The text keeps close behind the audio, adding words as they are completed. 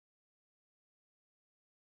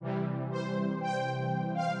Hello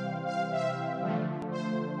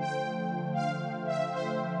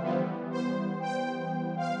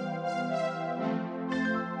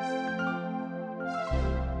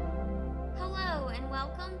and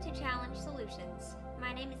welcome to Challenge Solutions.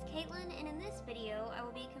 My name is Caitlyn, and in this video I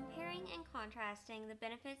will be comparing and contrasting the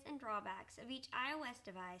benefits and drawbacks of each iOS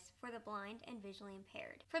device for the blind and visually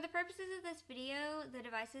impaired. For the purposes of this video, the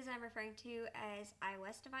devices I'm referring to as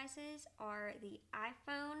iOS devices are the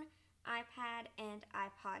iPhone, iPad, and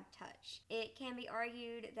iPod Touch. It can be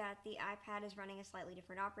argued that the iPad is running a slightly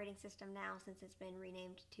different operating system now since it's been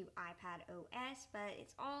renamed to iPad OS, but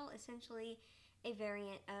it's all essentially a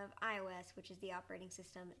variant of iOS, which is the operating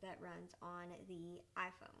system that runs on the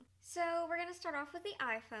iPhone. So we're going to start off with the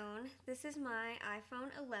iPhone. This is my iPhone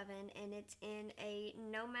 11 and it's in a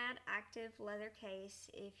Nomad Active leather case.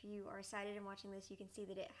 If you are sighted and watching this, you can see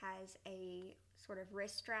that it has a sort of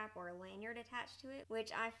wrist strap or a lanyard attached to it,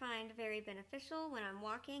 which I find very beneficial when I'm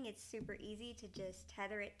walking. It's super easy to just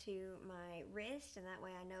tether it to my wrist, and that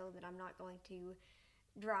way I know that I'm not going to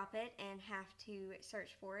drop it and have to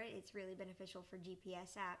search for it. It's really beneficial for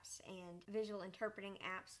GPS apps and visual interpreting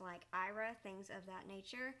apps like Ira, things of that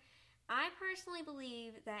nature. I personally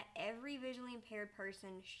believe that every visually impaired person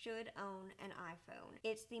should own an iPhone.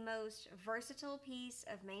 It's the most versatile piece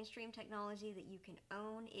of mainstream technology that you can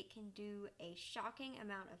own. It can do a shocking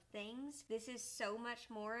amount of things. This is so much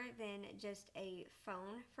more than just a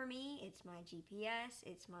phone for me. It's my GPS,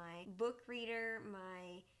 it's my book reader,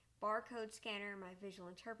 my barcode scanner, my visual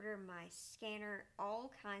interpreter, my scanner,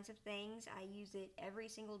 all kinds of things. I use it every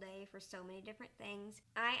single day for so many different things.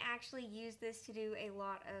 I actually use this to do a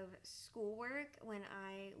lot of schoolwork when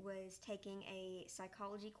I was taking a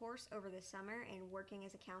psychology course over the summer and working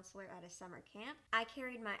as a counselor at a summer camp. I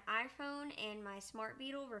carried my iPhone and my Smart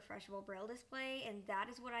Beetle refreshable braille display, and that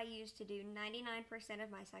is what I used to do 99%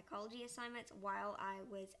 of my psychology assignments while I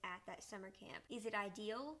was at that summer camp. Is it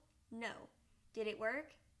ideal? No. Did it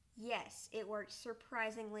work? Yes, it worked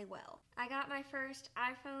surprisingly well. I got my first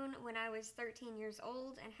iPhone when I was 13 years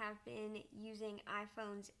old and have been using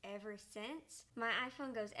iPhones ever since. My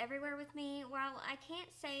iPhone goes everywhere with me. While I can't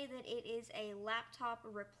say that it is a laptop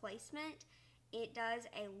replacement, it does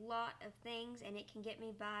a lot of things and it can get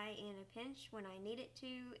me by in a pinch when I need it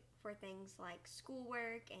to, for things like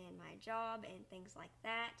schoolwork and my job and things like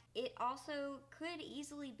that. It also could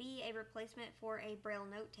easily be a replacement for a Braille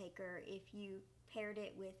note taker if you paired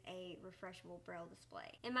it with a refreshable braille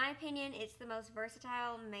display. In my opinion, it's the most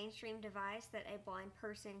versatile mainstream device that a blind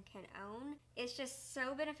person can own. It's just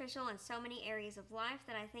so beneficial in so many areas of life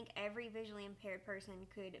that I think every visually impaired person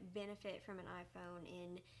could benefit from an iPhone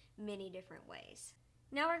in many different ways.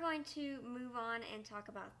 Now we're going to move on and talk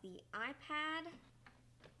about the iPad.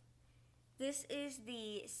 This is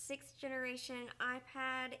the 6th generation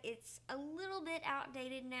iPad. It's a little bit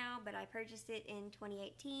outdated now, but I purchased it in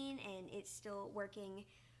 2018 and it's still working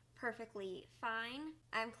perfectly fine.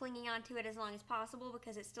 I'm clinging onto it as long as possible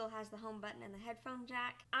because it still has the home button and the headphone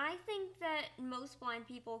jack. I think that most blind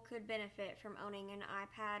people could benefit from owning an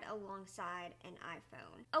iPad alongside an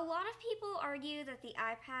iPhone. A lot of people argue that the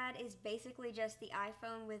iPad is basically just the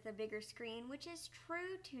iPhone with a bigger screen, which is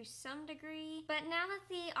true to some degree, but now that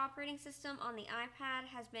the operating system on the iPad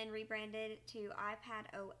has been rebranded to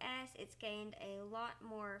iPad OS, it's gained a lot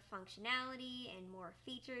more functionality and more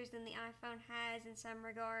features than the iPhone has in some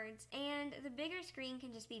regards. And the bigger screen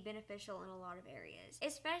can just be beneficial in a lot of areas,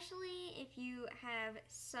 especially if you have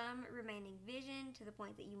some remaining vision to the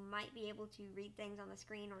point that you might be able to read things on the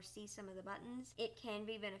screen or see some of the buttons. It can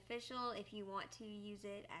be beneficial if you want to use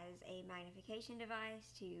it as a magnification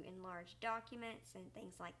device to enlarge documents and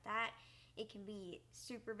things like that. It can be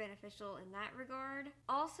super beneficial in that regard.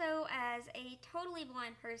 Also, as a totally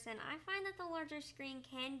blind person, I find that the larger screen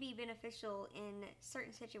can be beneficial in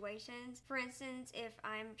certain situations. For instance, if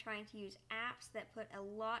I'm trying to use apps that put a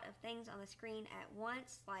lot of things on the screen at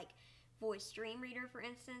once, like Voice Dream Reader, for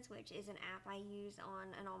instance, which is an app I use on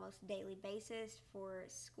an almost daily basis for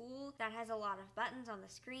school, that has a lot of buttons on the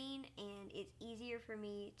screen, and it's easier for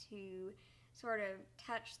me to sort of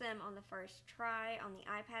touch them on the first try on the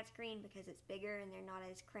iPad screen because it's bigger and they're not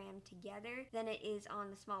as crammed together than it is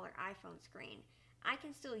on the smaller iPhone screen. I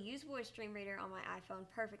can still use Voice Dream Reader on my iPhone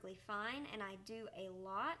perfectly fine, and I do a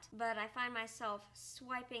lot, but I find myself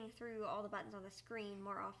swiping through all the buttons on the screen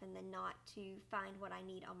more often than not to find what I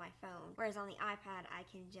need on my phone. Whereas on the iPad, I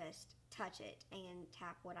can just touch it and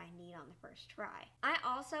tap what I need on the first try. I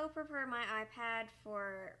also prefer my iPad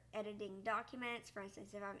for editing documents. For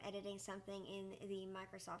instance, if I'm editing something in the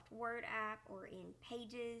Microsoft Word app or in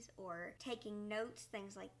Pages or taking notes,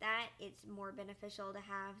 things like that, it's more beneficial to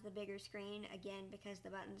have the bigger screen, again, because the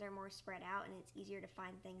buttons are more spread out and it's easier to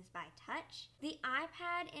find things by touch. The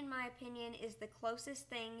iPad, in my opinion, is the closest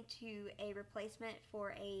thing to a replacement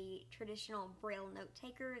for a traditional Braille note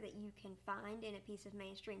taker that you can find in a piece of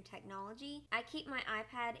mainstream technology. I keep my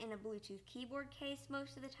iPad in a Bluetooth keyboard case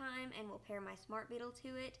most of the time and will pair my Smart Beetle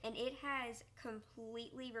to it, and it has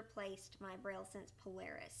completely replaced my BrailleSense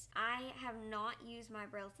Polaris. I have not used my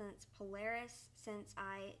BrailleSense Polaris since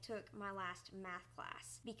I took my last math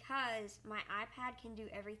class because my iPad can do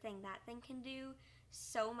everything that thing can do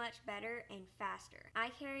so much better and faster.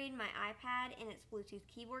 I carried my iPad in its Bluetooth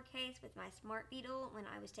keyboard case with my Smart Beetle when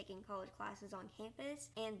I was taking college classes on campus,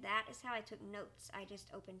 and that is how I took notes. I just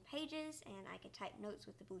opened Pages and I could type notes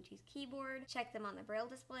with the Bluetooth keyboard, check them on the Braille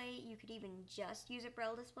display. You could even just use a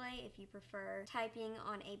Braille display if you prefer typing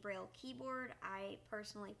on a Braille keyboard. I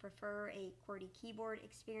personally prefer a QWERTY keyboard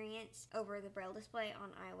experience over the Braille display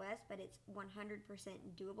on iOS, but it's 100%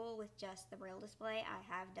 doable with just the Braille display.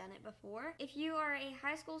 I have done it before. If you are a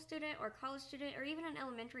high school student or college student or even an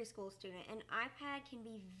elementary school student, an iPad can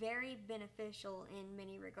be very beneficial in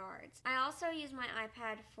many regards. I also use my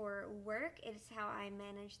iPad for work. It's how I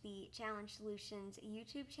manage the Challenge Solutions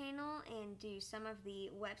YouTube channel and do some of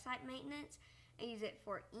the website maintenance. I use it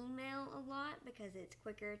for email a lot because it's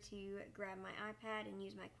quicker to grab my iPad and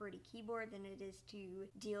use my QWERTY keyboard than it is to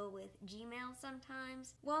deal with Gmail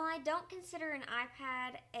sometimes. While I don't consider an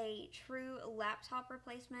iPad a true laptop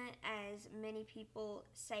replacement, as many people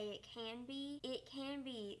say it can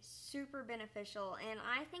be super beneficial, and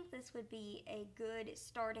I think this would be a good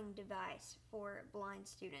starting device for blind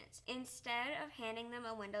students. Instead of handing them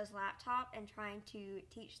a Windows laptop and trying to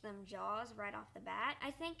teach them JAWS right off the bat, I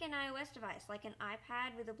think an iOS device like an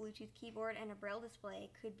iPad with a Bluetooth keyboard and a Braille display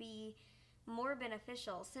could be more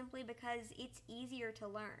beneficial simply because it's easier to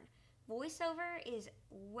learn. VoiceOver is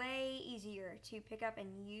way easier to pick up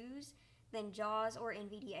and use than JAWS or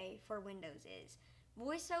NVDA for Windows is.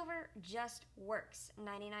 VoiceOver just works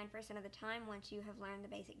 99% of the time once you have learned the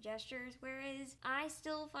basic gestures, whereas I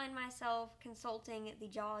still find myself consulting the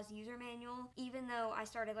JAWS user manual, even though I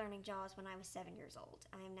started learning JAWS when I was 7 years old.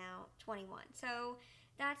 I am now 21. So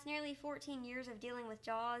that's nearly 14 years of dealing with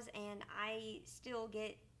JAWS, and I still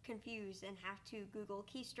get confused and have to Google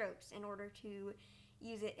keystrokes in order to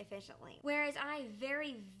use it efficiently. Whereas I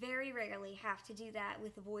very, very rarely have to do that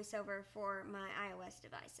with VoiceOver for my iOS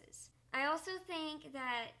devices. I also think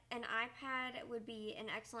that an iPad would be an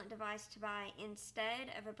excellent device to buy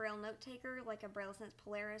instead of a Braille note taker like a BrailleSense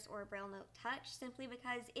Polaris or a Braille Note Touch, simply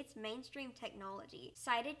because it's mainstream technology.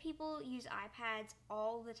 Sighted people use iPads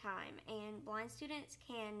all the time, and blind students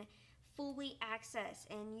can fully access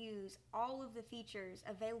and use all of the features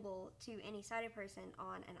available to any sighted person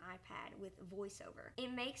on an iPad with VoiceOver.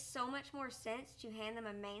 It makes so much more sense to hand them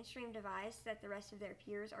a mainstream device that the rest of their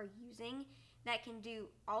peers are using that can do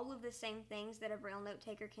all of the same things that a Braille note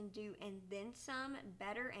taker can do and then some,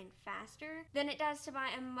 better and faster, than it does to buy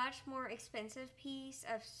a much more expensive piece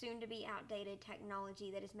of soon-to-be outdated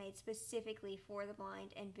technology that is made specifically for the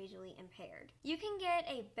blind and visually impaired. You can get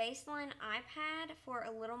a baseline iPad for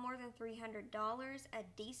a little more than $300, a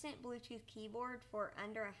decent Bluetooth keyboard for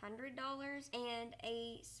under $100, and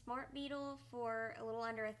a Smart Beetle for a little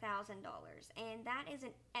under $1,000. And that is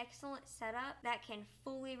an excellent setup that can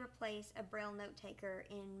fully replace a Braille note taker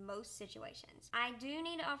in most situations. I do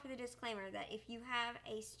need to offer the disclaimer that if you have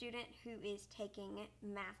a student who is taking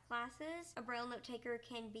math classes, a Braille note taker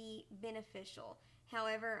can be beneficial.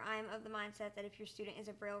 However, I'm of the mindset that if your student is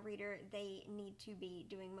a Braille reader, they need to be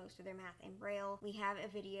doing most of their math in Braille. We have a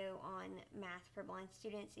video on math for blind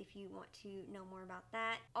students if you want to know more about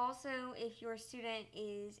that. Also, if your student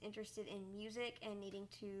is interested in music and needing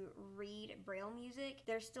to read Braille music,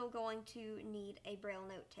 they're still going to need a Braille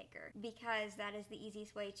note taker because that is the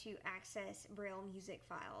easiest way to access Braille music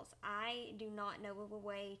files. I do not know of a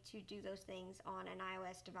way to do those things on an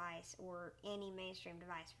iOS device or any mainstream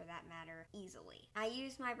device for that matter easily. I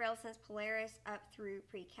use my BrailleSense Polaris up through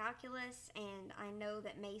pre-calculus, and I know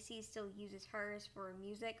that Macy still uses hers for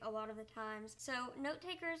music a lot of the times. So note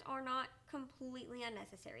takers are not completely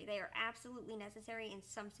unnecessary. They are absolutely necessary in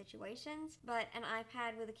some situations, but an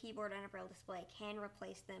iPad with a keyboard and a Braille display can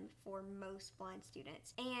replace them for most blind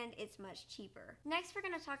students, and it's much cheaper. Next, we're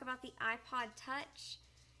going to talk about the iPod Touch.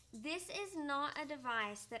 This is not a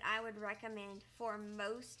device that I would recommend for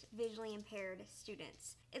most visually impaired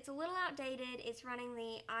students. It's a little outdated. It's running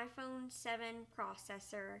the iPhone 7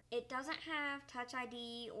 processor. It doesn't have Touch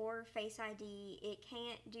ID or Face ID. It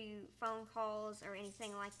can't do phone calls or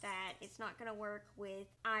anything like that. It's not going to work with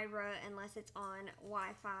Ira unless it's on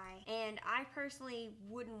Wi-Fi. And I personally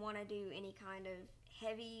wouldn't want to do any kind of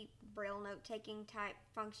heavy braille note-taking type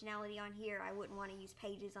functionality on here. I wouldn't want to use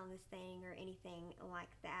Pages on this thing or anything like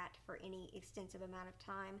that for any extensive amount of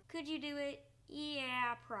time. Could you do it?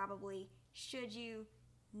 Yeah, probably. Should you?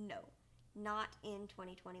 No. Not in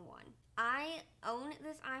 2021. I own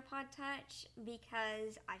this iPod Touch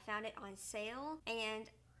because I found it on sale and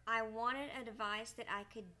I wanted a device that I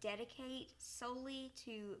could dedicate solely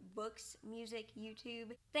to books, music,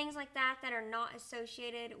 YouTube, things like that that are not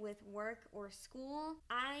associated with work or school.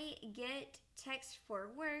 I get texts for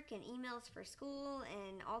work and emails for school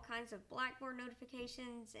and all kinds of Blackboard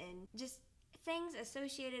notifications and just things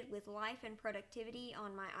associated with life and productivity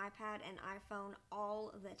on my iPad and iPhone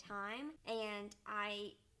all the time. And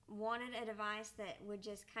I wanted a device that would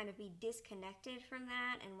just kind of be disconnected from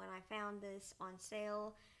that, and when I found this on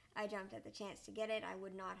sale, I jumped at the chance to get it. I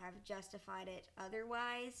would not have justified it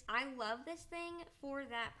otherwise. I love this thing for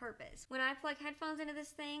that purpose. When I plug headphones into this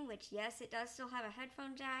thing, which yes, it does still have a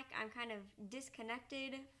headphone jack, I'm kind of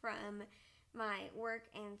disconnected from my work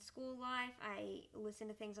and school life. I listen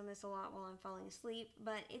to things on this a lot while I'm falling asleep,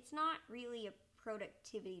 but it's not really a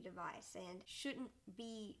productivity device and shouldn't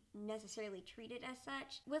be necessarily treated as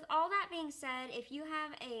such. With all that being said, if you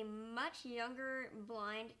have a much younger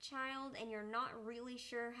blind child and you're not really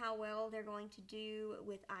sure how well they're going to do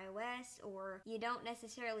with iOS, or you don't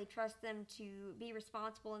necessarily trust them to be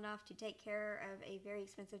responsible enough to take care of a very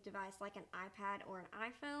expensive device like an iPad or an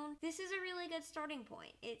iPhone, this is a really good starting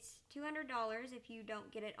point. It's $200 if you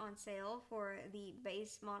don't get it on sale for the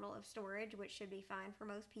base model of storage, which should be fine for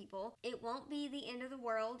most people. It won't be the end of the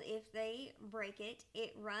world if they break it.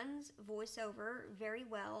 It runs voiceover very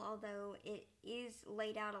well, although it is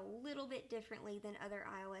laid out a little bit differently than other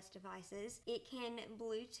iOS devices. It can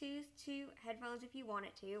Bluetooth to headphones if you want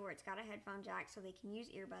it to, or it's got a headphone jack so they can use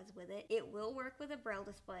earbuds with it. It will work with a braille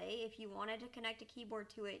display. If you wanted to connect a keyboard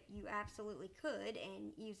to it, you absolutely could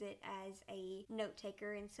and use it as a note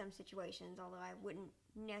taker in some situations, although I wouldn't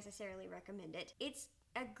necessarily recommend it. It's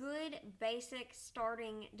a good basic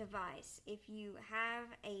starting device if you have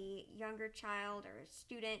a younger child or a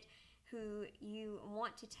student who you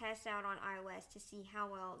want to test out on iOS to see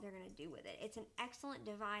how well they're going to do with it. It's an excellent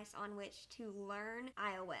device on which to learn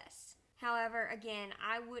iOS. However, again,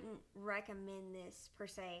 I wouldn't recommend this per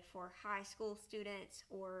se for high school students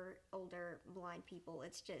or older blind people.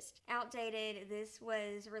 It's just outdated. This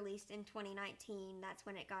was released in 2019. That's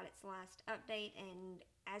when it got its last update, and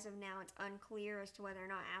as of now, it's unclear as to whether or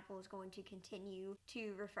not Apple is going to continue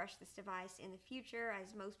to refresh this device in the future,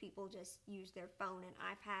 as most people just use their phone and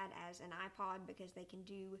iPad as an iPod because they can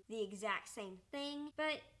do the exact same thing.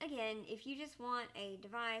 But again, if you just want a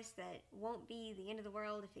device that won't be the end of the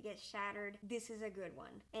world if it gets shattered, this is a good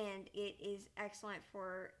one. And it is excellent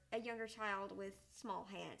for a younger child with small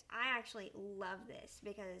hands. I actually love this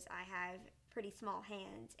because I have pretty small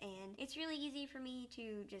hands, and it's really easy for me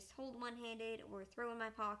to just hold one-handed or throw in my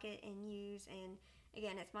pocket and use. And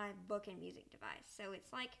again, it's my book and music device, so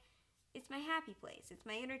it's like, it's my happy place. It's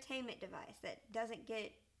my entertainment device that doesn't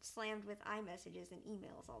get slammed with iMessages and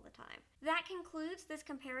emails all the time. That concludes this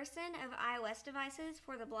comparison of iOS devices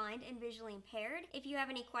for the blind and visually impaired. If you have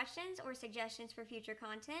any questions or suggestions for future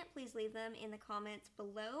content, please leave them in the comments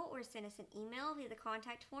below or send us an email via the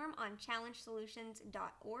contact form on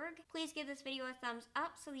challengesolutions.org. Please give this video a thumbs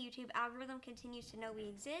up so the YouTube algorithm continues to know we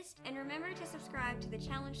exist, and remember to subscribe to the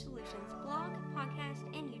Challenge Solutions blog